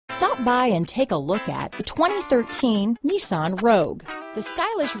Stop by and take a look at the 2013 Nissan Rogue. The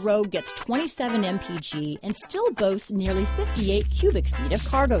stylish Rogue gets 27 mpg and still boasts nearly 58 cubic feet of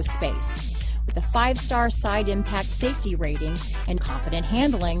cargo space. With a 5-star side impact safety rating and confident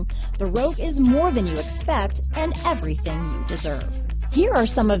handling, the Rogue is more than you expect and everything you deserve. Here are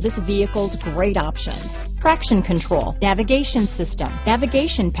some of this vehicle's great options: traction control, navigation system,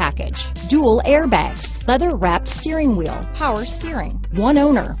 navigation package, dual airbags, leather-wrapped steering wheel, power steering, one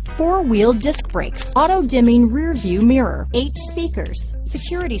owner, 4-wheel disc brakes, auto-dimming rear-view mirror, 8 speakers,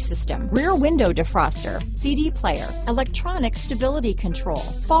 security system, rear window defroster, CD player, electronic stability control,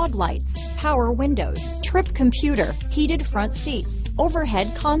 fog lights, power windows, trip computer, heated front seats, overhead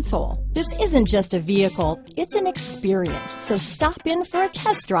console. This isn't just a vehicle, it's an experience. So stop in for a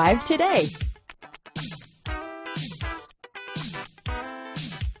test drive today.